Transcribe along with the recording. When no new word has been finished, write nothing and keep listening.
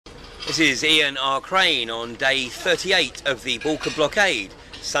This is Ian R. Crane on day 38 of the Balcombe Blockade,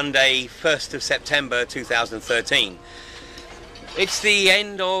 Sunday 1st of September 2013. It's the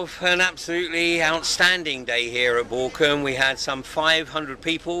end of an absolutely outstanding day here at Balcombe. We had some 500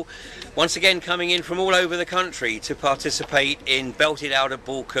 people once again coming in from all over the country to participate in Belted Out of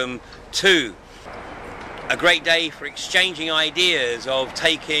Balcombe 2. A great day for exchanging ideas of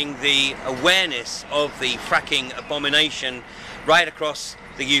taking the awareness of the fracking abomination right across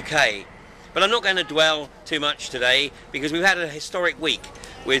the UK. But I'm not going to dwell too much today because we've had a historic week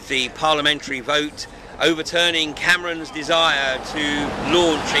with the parliamentary vote overturning Cameron's desire to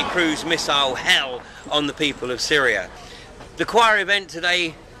launch a cruise missile hell on the people of Syria. The choir event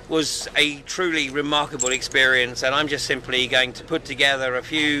today was a truly remarkable experience, and I'm just simply going to put together a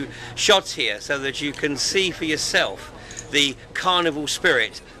few shots here so that you can see for yourself the carnival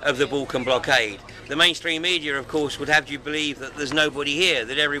spirit of the Balcombe Blockade. The mainstream media, of course, would have you believe that there's nobody here,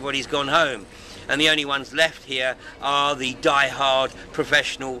 that everybody's gone home, and the only ones left here are the die-hard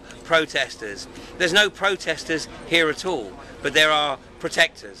professional protesters. There's no protesters here at all, but there are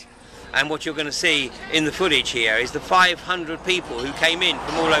protectors. And what you're going to see in the footage here is the 500 people who came in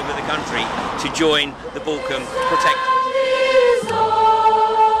from all over the country to join the Balcombe protectors.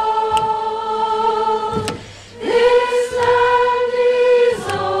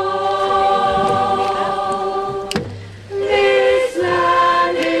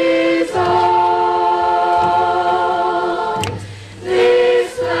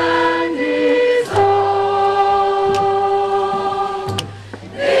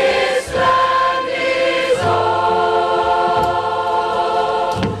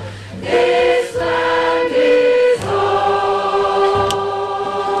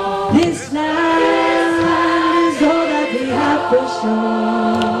 This land is all that we have for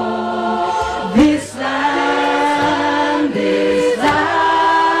sure. This land, this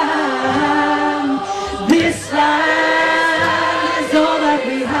land, this land is all that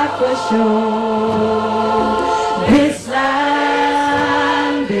we have for sure. This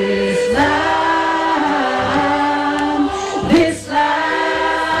land, this land, this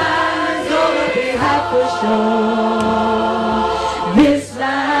land is all that we have for sure. This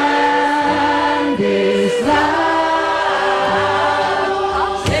land, this land,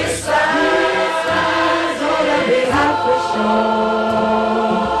 this land is all that we have for sure.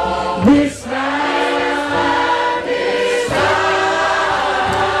 This land, this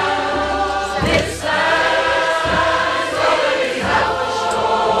land, this land is all that we have for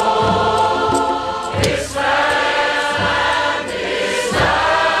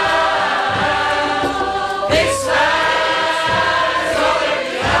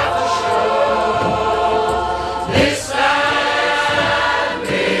sure. This land,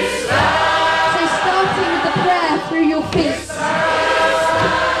 this land, this land. Through your feet,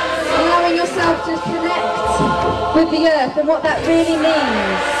 allowing yourself to connect with the earth and what that really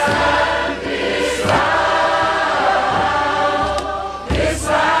means.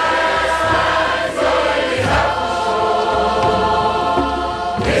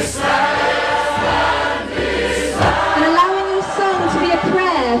 And allowing your song to be a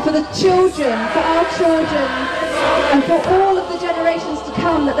prayer for the children, for our children, and for all of the generations to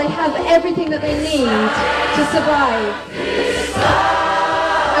come, that they have everything that they need to survive.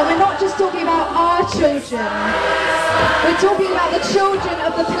 And we're not just talking about our children, we're talking about the children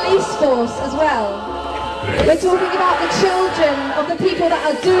of the police force as well. We're talking about the children of the people that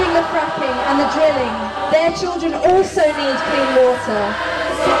are doing the fracking and the drilling. Their children also need clean water.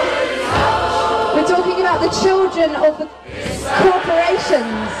 We're talking about the children of the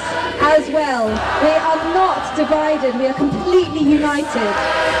corporations as well. We are not divided, we are completely united.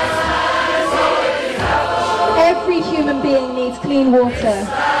 Every human being needs clean water.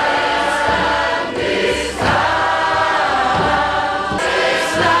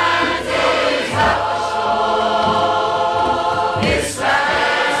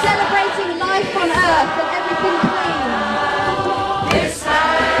 Celebrating life on earth and everything clean.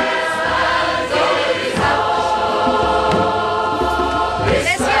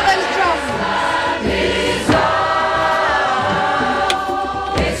 Let's hear those drums.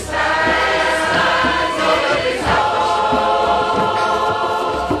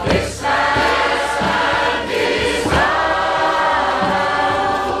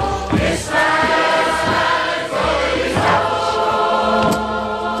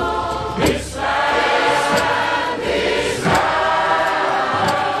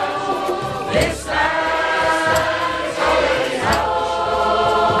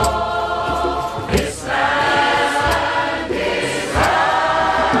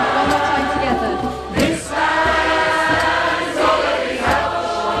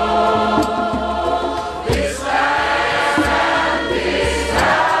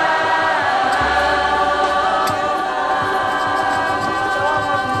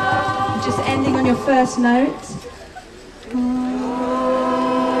 just ending on your first note.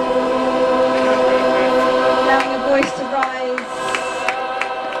 Allowing your voice to rise.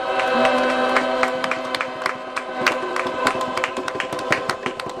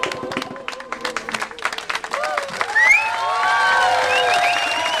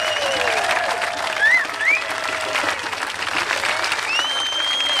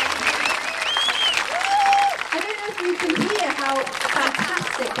 I don't know if you can hear how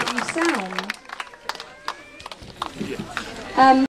fantastic that you sound.